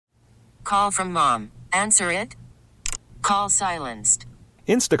Call from mom. Answer it. Call silenced.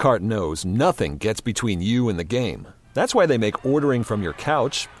 Instacart knows nothing gets between you and the game. That's why they make ordering from your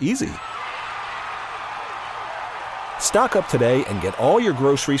couch easy. Stock up today and get all your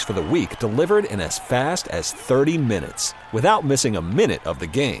groceries for the week delivered in as fast as 30 minutes without missing a minute of the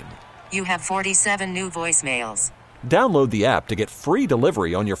game. You have 47 new voicemails. Download the app to get free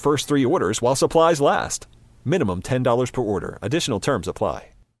delivery on your first 3 orders while supplies last. Minimum $10 per order. Additional terms apply.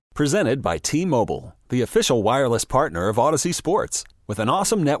 Presented by T-Mobile, the official wireless partner of Odyssey Sports. With an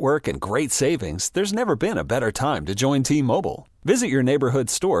awesome network and great savings, there's never been a better time to join T-Mobile. Visit your neighborhood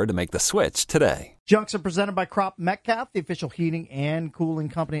store to make the switch today. Junks are presented by Crop Metcalf, the official heating and cooling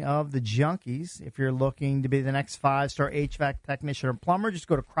company of the Junkies. If you're looking to be the next 5-star HVAC technician or plumber, just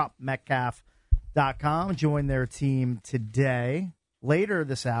go to cropmetcalf.com. Join their team today. Later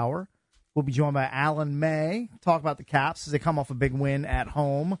this hour, we'll be joined by Alan May. Talk about the Caps as they come off a big win at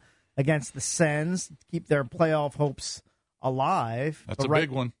home against the Sens to keep their playoff hopes alive. That's a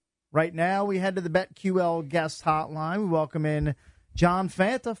big one. Right now, we head to the BetQL guest hotline. We welcome in John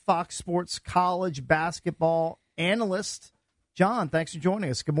Fanta, Fox Sports college basketball analyst. John, thanks for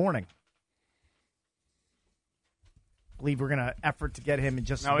joining us. Good morning. I believe we're going to effort to get him in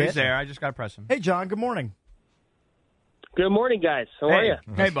just a bit. No, he's there. I just got to press him. Hey, John, good morning. Good morning, guys. How are you?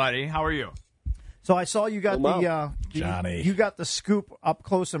 Hey, buddy. How are you? So I saw you got Johnny. You got the scoop up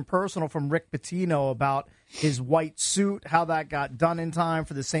close and personal from Rick Pitino about his white suit, how that got done in time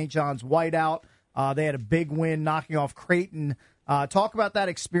for the St. John's whiteout. They had a big win, knocking off Creighton. Talk about that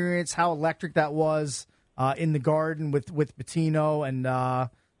experience, how electric that was in the Garden with Pitino, and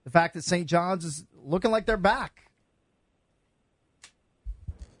the fact that St. John's is looking like they're back.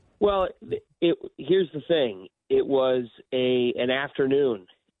 Well, here's the thing. It was an afternoon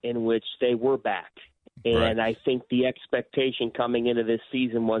in which they were back. And right. I think the expectation coming into this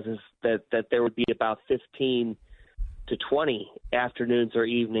season was that there would be about 15 to 20 afternoons or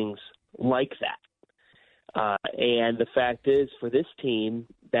evenings like that. And the fact is, for this team,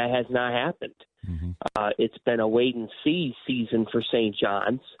 that has not happened. Mm-hmm. It's been a wait-and-see season for St.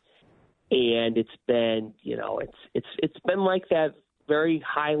 John's. And it's been, it's been like that very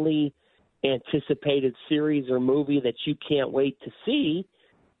highly anticipated series or movie that you can't wait to see.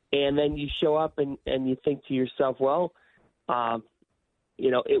 And then you show up and you think to yourself, well,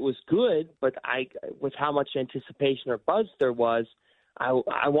 it was good, but with how much anticipation or buzz there was, I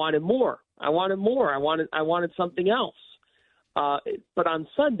wanted more. I wanted something else. But on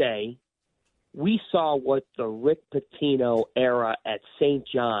Sunday, we saw what the Rick Pitino era at St.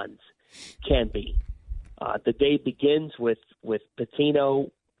 John's can be. The day begins with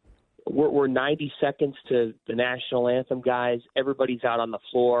Pitino. We're 90 seconds to the national anthem, guys. Everybody's out on the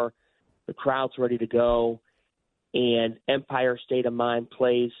floor. The crowd's ready to go. And Empire State of Mind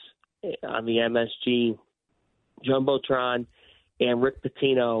plays on the MSG Jumbotron. And Rick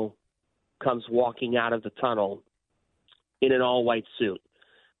Pitino comes walking out of the tunnel in an all-white suit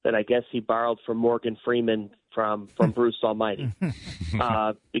that I guess he borrowed from Morgan Freeman from Bruce Almighty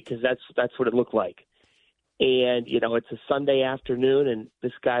because that's what it looked like. And, it's a Sunday afternoon, and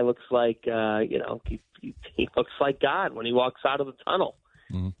this guy looks like, he looks like God when he walks out of the tunnel.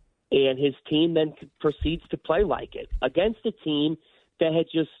 Mm-hmm. And his team then proceeds to play like it against a team that had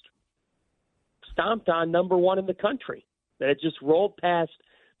just stomped on number one in the country, that had just rolled past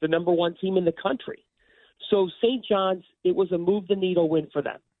the number one team in the country. So St. John's, it was a move-the-needle win for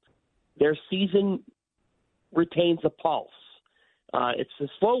them. Their season retains a pulse. It's a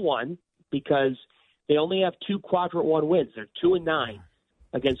slow one because they only have 2 Quadrant 1 wins. They're 2-9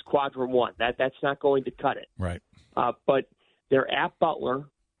 against Quadrant 1. That's not going to cut it. Right. But they're at Butler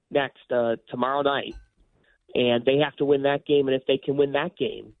next tomorrow night, and they have to win that game. And if they can win that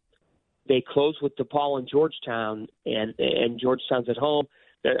game, they close with DePaul and Georgetown, and Georgetown's at home.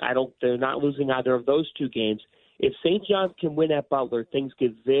 They're not losing either of those 2 games. If St. John's can win at Butler, things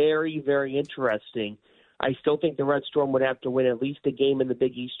get very, very interesting. I still think the Red Storm would have to win at least a game in the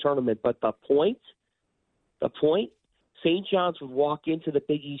Big East tournament. But the point, St. John's would walk into the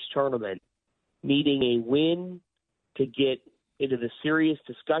Big East tournament needing a win to get into the serious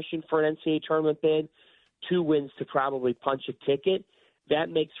discussion for an NCAA tournament bid, 2 wins to probably punch a ticket. That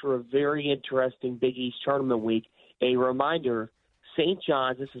makes for a very interesting Big East tournament week. A reminder, St.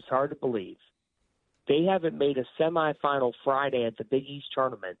 John's, this is hard to believe, they haven't made a semifinal Friday at the Big East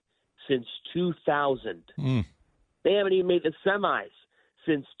tournament since 2000. They haven't even made the semis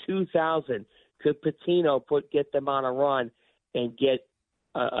since 2000. Could Pitino get them on a run and get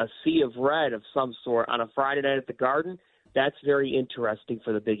a sea of red of some sort on a Friday night at the Garden? That's very interesting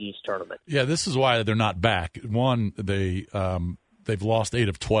for the Big East tournament. Yeah, this is why they're not back. One, they they've lost 8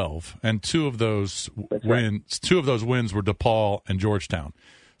 of 12, and two of those wins were DePaul and Georgetown.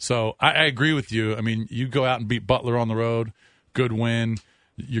 So I agree with you. I mean, you go out and beat Butler on the road, good win.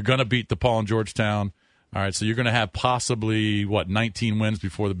 You're going to beat DePaul and Georgetown. All right, so you're going to have possibly, 19 wins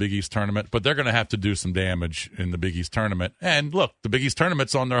before the Big East tournament, but they're going to have to do some damage in the Big East tournament. And look, the Big East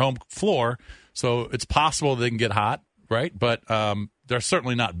tournament's on their home floor, so it's possible they can get hot, right? But they're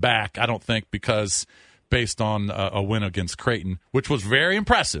certainly not back, I don't think, because based on a win against Creighton, which was very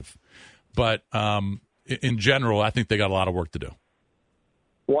impressive. But in general, I think they got a lot of work to do.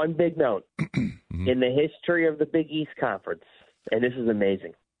 One big note. In the history of the Big East Conference, and this is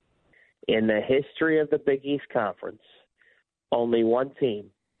amazing, in the history of the Big East Conference, only one team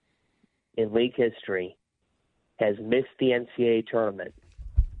in league history has missed the NCAA tournament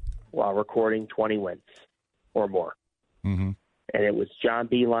while recording 20 wins or more. Mm-hmm. And it was John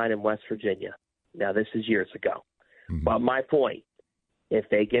Beeline in West Virginia. Now, this is years ago. Mm-hmm. But my point, if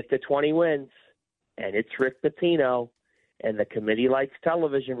they get to 20 wins and it's Rick Pitino and the committee likes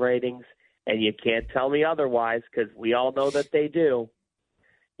television ratings, and you can't tell me otherwise because we all know that they do,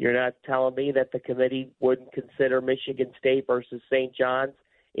 you're not telling me that the committee wouldn't consider Michigan State versus St. John's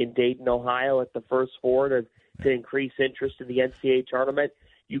in Dayton, Ohio at the first four to increase interest in the NCAA tournament?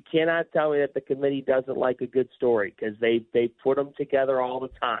 You cannot tell me that the committee doesn't like a good story because they put them together all the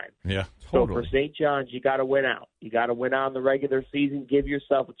time. Yeah, totally. So for St. John's, you got to win out. You got to win out in the regular season, give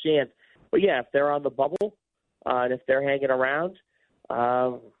yourself a chance. But, yeah, if they're on the bubble and if they're hanging around,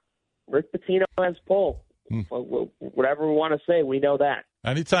 Rick Pitino has pull. Whatever we want to say, we know that.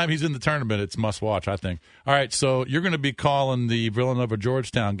 Anytime he's in the tournament, it's must-watch, I think. All right, so you're going to be calling the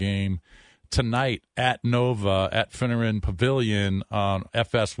Villanova-Georgetown game tonight at Nova at Finneran Pavilion on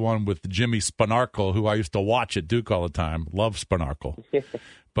FS1 with Jimmy Spanarkel, who I used to watch at Duke all the time. Love Spanarkel.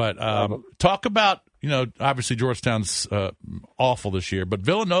 But talk about, obviously Georgetown's awful this year, but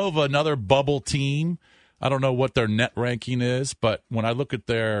Villanova, another bubble team. I don't know what their net ranking is, but when I look at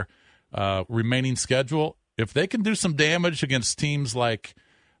their remaining schedule, if they can do some damage against teams like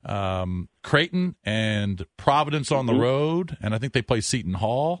Creighton and Providence on the road, and I think they play Seton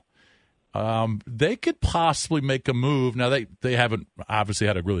Hall, they could possibly make a move. Now, they haven't obviously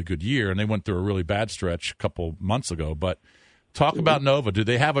had a really good year, and they went through a really bad stretch a couple months ago. But talk about Nova. Do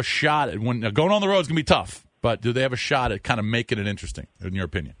they have a shot at going on the road is going to be tough, but do they have a shot at kind of making it interesting, in your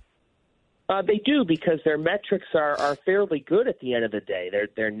opinion? They do, because their metrics are fairly good at the end of the day.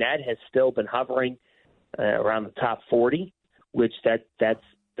 Their net has still been hovering around the top 40, which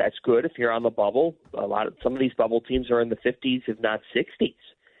that's good if you're on the bubble. Some of these bubble teams are in the 50s, if not 60s.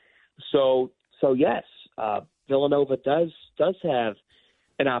 So yes, Villanova does have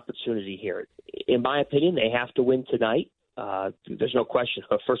an opportunity here. In my opinion, they have to win tonight. There's no question.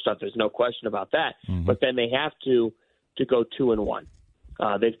 First off, there's no question about that. Mm-hmm. But then they have to go 2-1.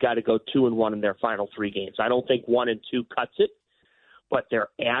 They've got to go 2-1 in their final 3 games. I don't think 1-2 cuts it, but they're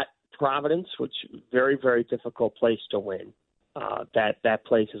at Providence, which is a very, very difficult place to win. That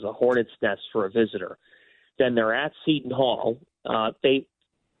place is a hornet's nest for a visitor. Then they're at Seton Hall. That's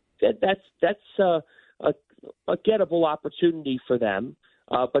a gettable opportunity for them.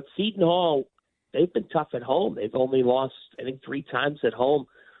 But Seton Hall, they've been tough at home. They've only lost, I think, 3 times at home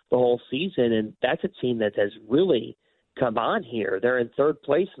the whole season, and that's a team that has really come on here. They're in 3rd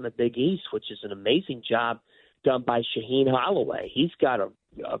place in the Big East, which is an amazing job done by Shaheen Holloway. He's done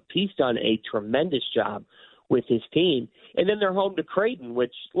a tremendous job with his team. And then they're home to Creighton,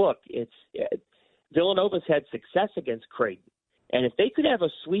 which, look, Villanova's had success against Creighton. And if they could have a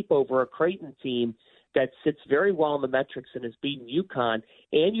sweep over a Creighton team that sits very well in the metrics and has beaten UConn,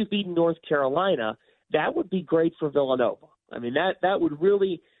 and you've beaten North Carolina, that would be great for Villanova. I mean, that would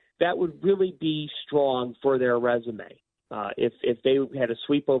really be strong for their resume if they had a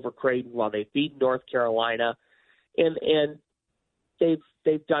sweep over Creighton while they beat North Carolina, and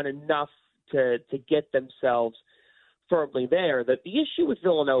they've done enough to get themselves firmly there. That the issue with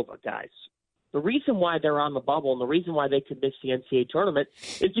Villanova, guys, the reason why they're on the bubble and the reason why they could miss the NCAA tournament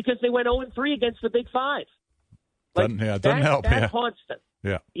is because they went 0-3 against the Big Five. Doesn't help. That haunts them.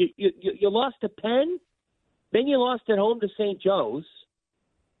 Yeah. You lost to Penn, then you lost at home to St. Joe's,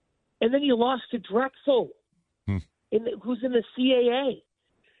 and then you lost to Drexel, who's in the CAA.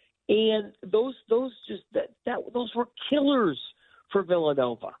 And those were killers for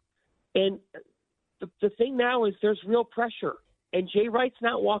Villanova. And the thing now is there's real pressure, and Jay Wright's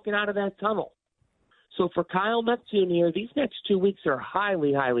not walking out of that tunnel. So for Kyle Neptune here, these next 2 weeks are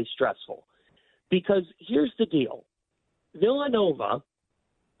highly, highly stressful, because here's the deal. Villanova,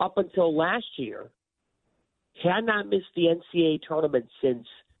 up until last year, had not missed the NCAA tournament since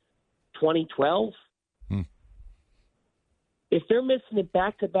 2012. if they're missing it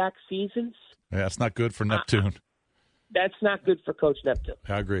back-to-back seasons, yeah, it's not good for Neptune. That's not good for Coach Neptune.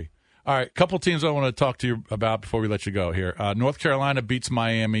 I agree. All right, a couple teams I want to talk to you about before we let you go here. North Carolina beats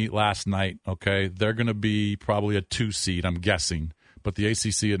Miami last night, okay? They're going to be probably a 2 seed, I'm guessing, but the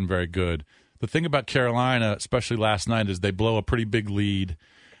ACC isn't very good. The thing about Carolina, especially last night, is they blow a pretty big lead.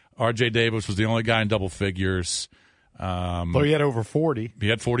 R.J. Davis was the only guy in double figures. Though he had over 40. He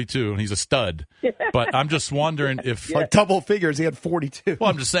had 42, and he's a stud. But I'm just wondering if... Like double figures, he had 42.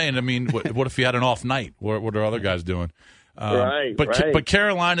 Well, I'm just saying, I mean, what if he had an off night? What are other guys doing? Right. But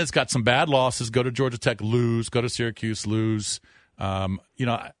Carolina's got some bad losses. Go to Georgia Tech, lose. Go to Syracuse, lose. I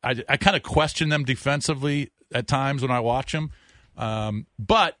kind of question them defensively at times when I watch them.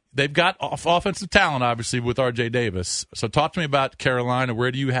 But they've got offensive talent, obviously, with R.J. Davis. So talk to me about Carolina.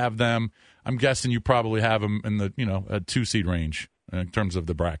 Where do you have them? I'm guessing you probably have them in the a 2 seed range in terms of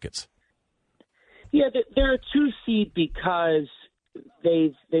the brackets. Yeah, they're a 2 seed because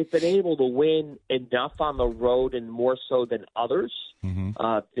they've been able to win enough on the road and more so than others. Mm-hmm.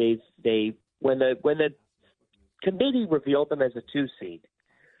 When the committee revealed them as a 2 seed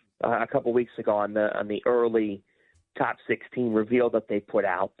a couple weeks ago on the early top 16 revealed that they put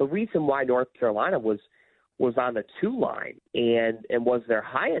out. The reason why North Carolina was on the 2 line and was their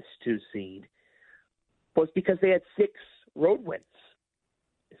highest 2 seed was because they had 6 road wins,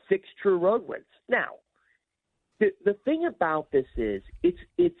 6 true road wins. Now, the thing about this is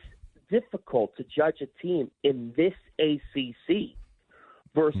it's difficult to judge a team in this ACC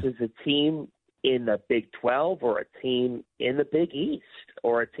versus a team in the Big 12 or a team in the Big East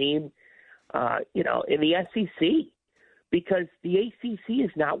or a team, in the SEC, because the ACC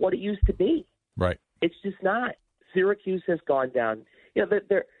is not what it used to be. Right. It's just not. Syracuse has gone down.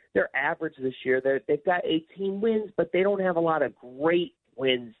 They're average this year. They've got 18 wins, but they don't have a lot of great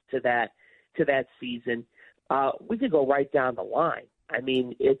wins to that season. We could go right down the line. I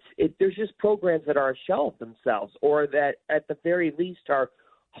mean, there's just programs that are a shell of themselves, or that at the very least are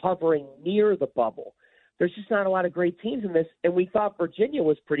hovering near the bubble. There's just not a lot of great teams in this, and we thought Virginia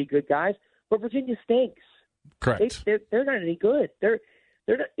was pretty good, guys, but Virginia stinks. Correct. They're not any good. They're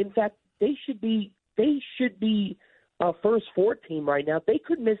not. In fact, they should be a first 4 team right now. They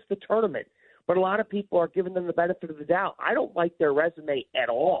could miss the tournament, but a lot of people are giving them the benefit of the doubt. I don't like their resume at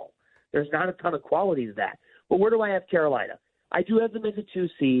all. There's not a ton of quality to that. But where do I have Carolina? I do have them as a 2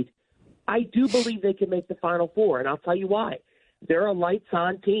 seed. I do believe they can make the Final Four, and I'll tell you why. They're a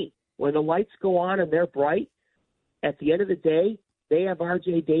lights-on team. When the lights go on and they're bright, at the end of the day, they have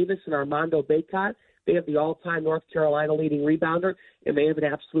R.J. Davis and Armando Bacot. They have the all-time North Carolina leading rebounder, and they have an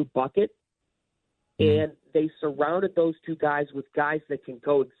absolute bucket. And they surrounded those 2 guys with guys that can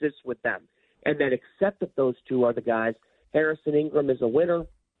coexist with them, and that accept that those 2 are the guys. Harrison Ingram is a winner.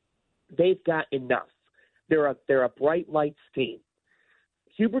 They've got enough. They're a bright lights team.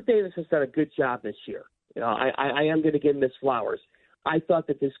 Hubert Davis has done a good job this year. I am going to give him his flowers. I thought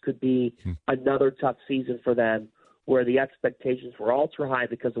that this could be another tough season for them, where the expectations were ultra high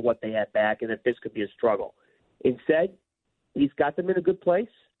because of what they had back, and that this could be a struggle. Instead, he's got them in a good place.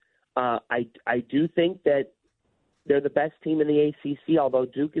 I do think that they're the best team in the ACC. Although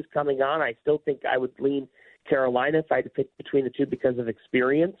Duke is coming on, I still think I would lean Carolina if I had to pick between the 2 because of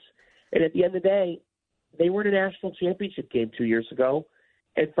experience. And at the end of the day, they were in a national championship game 2 years ago,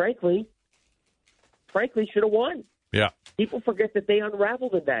 and frankly should have won. Yeah. People forget that they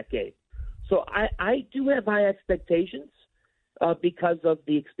unraveled in that game. So I do have high expectations because of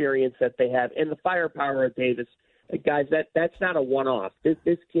the experience that they have and the firepower of Davis. Guys, that's not a one-off. This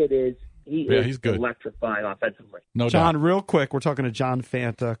kid is he's good. Electrifying offensively. No John, doubt. real quick, we're talking to John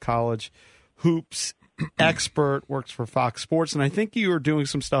Fanta, college hoops expert, works for Fox Sports, and I think you were doing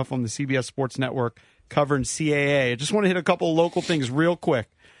some stuff on the CBS Sports Network covering CAA. I just want to hit a couple of local things real quick.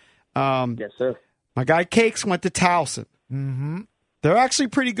 Yes, sir. My guy Cakes went to Towson. Mm-hmm. They're actually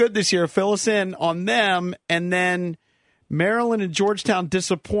pretty good this year. Fill us in on them. And then Maryland and Georgetown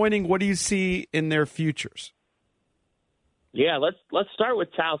disappointing. What do you see in their futures? Yeah, let's start with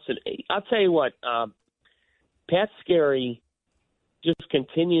Towson. I'll tell you what, Pat Scarry just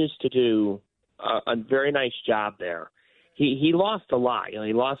continues to do a very nice job there. He lost a lot.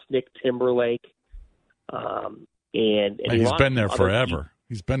 He lost Nick Timberlake, and he's been there forever.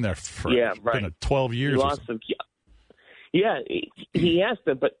 He's been there for been 12 years. He lost some. Yeah, he has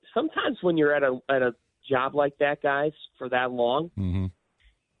been. But sometimes when you're at a job like that, guys, for that long,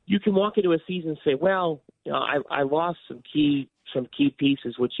 you can walk into a season and say, "Well, I lost some key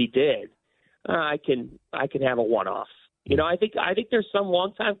pieces," which he did. I can have a one-off. I think there's some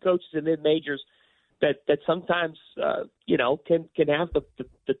longtime coaches in mid majors that sometimes can have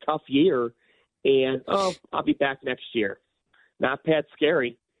the tough year, and I'll be back next year. not Pat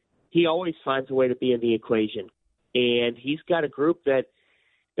Scarry. He always finds a way to be in the equation. And he's got a group that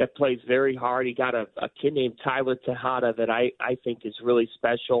plays very hard. He got a kid named Tyler Tejada that I think is really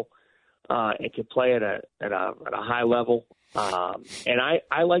special and can play at a high level. And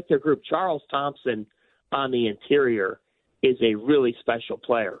I like their group. Charles Thompson on the interior is a really special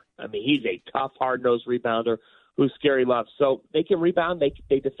player. I mean, he's a tough, hard-nosed rebounder who Scarry loves. So they can rebound.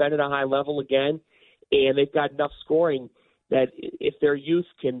 They defend at a high level again, and they've got enough scoring that if their youth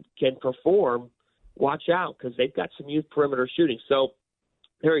can perform, watch out, because they've got some youth perimeter shooting. So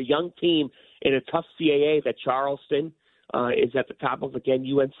they're a young team in a tough CAA that Charleston is at the top of. Again,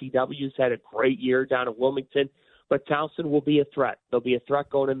 UNCW's had a great year down at Wilmington, but Towson will be a threat. They'll be a threat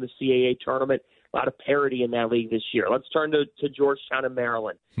going in the CAA tournament. A lot of parity in that league this year. Let's turn to Georgetown and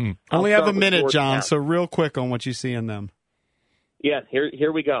Maryland. Only have a minute, John, so real quick on what you see in them. Yeah,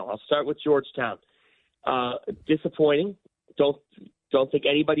 here we go. I'll start with Georgetown. Disappointing. Don't think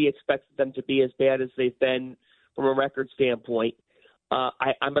anybody expected them to be as bad as they've been from a record standpoint. I'm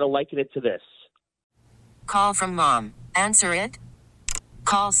going to liken it to this. Call from mom. Answer it.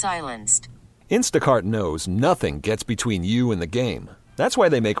 Call silenced. Instacart knows nothing gets between you and the game. That's why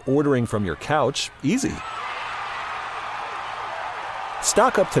they make ordering from your couch easy.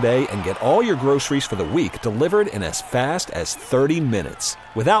 Stock up today and get all your groceries for the week delivered in as fast as 30 minutes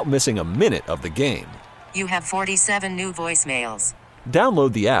without missing a minute of the game. You have 47 new voicemails.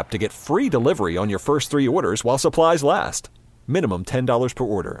 Download the app to get free delivery on your first 3 orders while supplies last. Minimum $10 per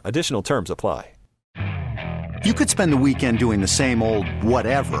order. Additional terms apply. You could spend the weekend doing the same old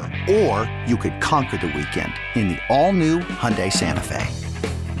whatever, or you could conquer the weekend in the all-new Hyundai Santa Fe.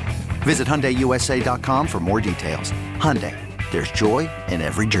 Visit HyundaiUSA.com for more details. Hyundai, there's joy in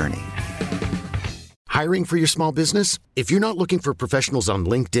every journey. Hiring for your small business? If you're not looking for professionals on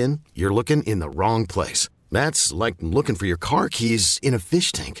LinkedIn, you're looking in the wrong place. That's like looking for your car keys in a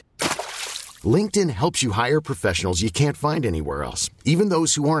fish tank. LinkedIn helps you hire professionals you can't find anywhere else, even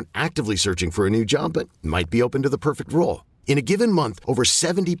those who aren't actively searching for a new job but might be open to the perfect role. In a given month, over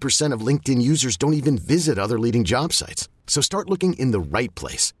 70% of LinkedIn users don't even visit other leading job sites. So start looking in the right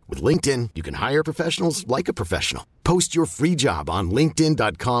place. With LinkedIn, you can hire professionals like a professional. Post your free job on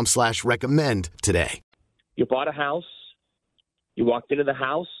linkedin.com/recommend today. You bought a house. You walked into the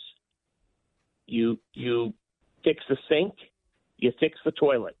house. You fixed the sink. You fixed the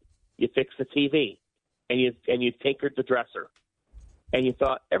toilet. You fixed the TV, and you tinkered the dresser, and you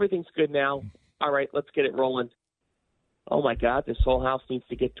thought, everything's good now. All right, let's get it rolling. Oh, my God, this whole house needs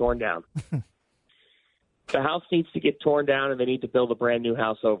to get torn down. The house needs to get torn down, and they need to build a brand-new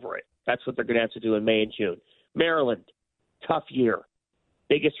house over it. That's what they're going to have to do in May and June. Maryland, tough year.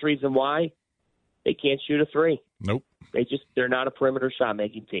 Biggest reason why? They can't shoot a three. Nope. They're not a perimeter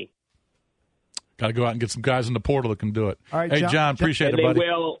shot-making team. Got to go out and get some guys in the portal that can do it. All right, hey, John, appreciate it, buddy. They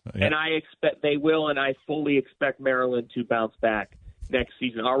will, and they will, and I fully expect Maryland to bounce back next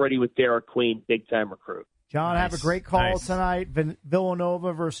season. Already with Derek Queen, big-time recruit. John, have a great call tonight.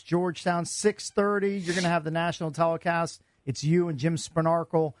 Villanova versus Georgetown, 6:30. You're going to have the national telecast. It's you and Jim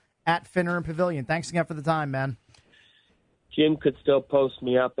Spinarkle at Finneran Pavilion. Thanks again for the time, man. Jim could still post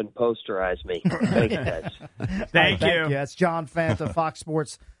me up and posterize me. Thank you, guys. Thank you. That's John Fanta, Fox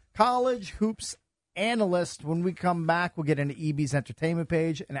Sports College hoops analyst. When we come back, we'll get into EB's entertainment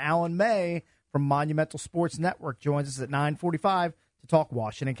page, and Alan May from Monumental Sports Network joins us at 9:45 to talk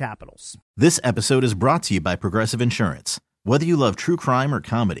Washington Capitals. This episode is brought to you by Progressive Insurance. Whether you love true crime or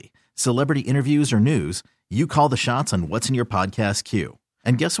comedy, celebrity interviews or news, you call the shots on what's in your podcast queue.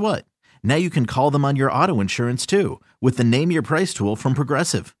 And guess what? Now you can call them on your auto insurance too with the Name Your Price tool from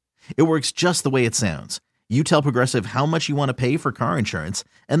Progressive. It works just the way it sounds. You tell Progressive how much you want to pay for car insurance,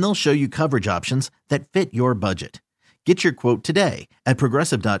 and they'll show you coverage options that fit your budget. Get your quote today at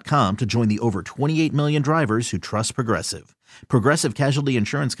Progressive.com to join the over 28 million drivers who trust Progressive. Progressive Casualty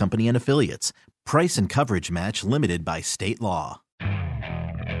Insurance Company and Affiliates. Price and coverage match limited by state law.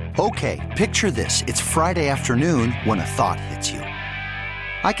 Okay, picture this. It's Friday afternoon when a thought hits you.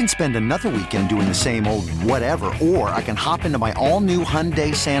 I can spend another weekend doing the same old whatever, or I can hop into my all-new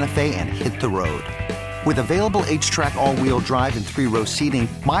Hyundai Santa Fe and hit the road. With available H-Track all-wheel drive and 3-row seating,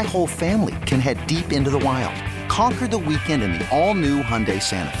 my whole family can head deep into the wild. Conquer the weekend in the all-new Hyundai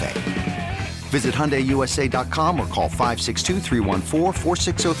Santa Fe. Visit HyundaiUSA.com or call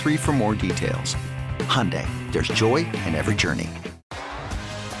 562-314-4603 for more details. Hyundai, there's joy in every journey.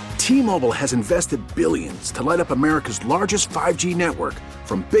 T-Mobile has invested billions to light up America's largest 5G network,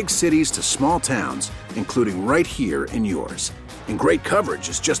 from big cities to small towns, including right here in yours. And great coverage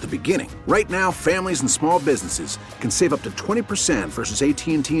is just the beginning. Right now, families and small businesses can save up to 20% versus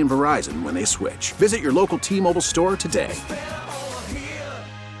AT&T and Verizon when they switch. Visit your local T-Mobile store today.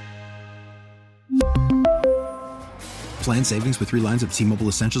 Plan savings with 3 lines of T-Mobile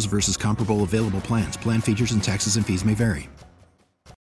Essentials versus comparable available plans. Plan features and taxes and fees may vary.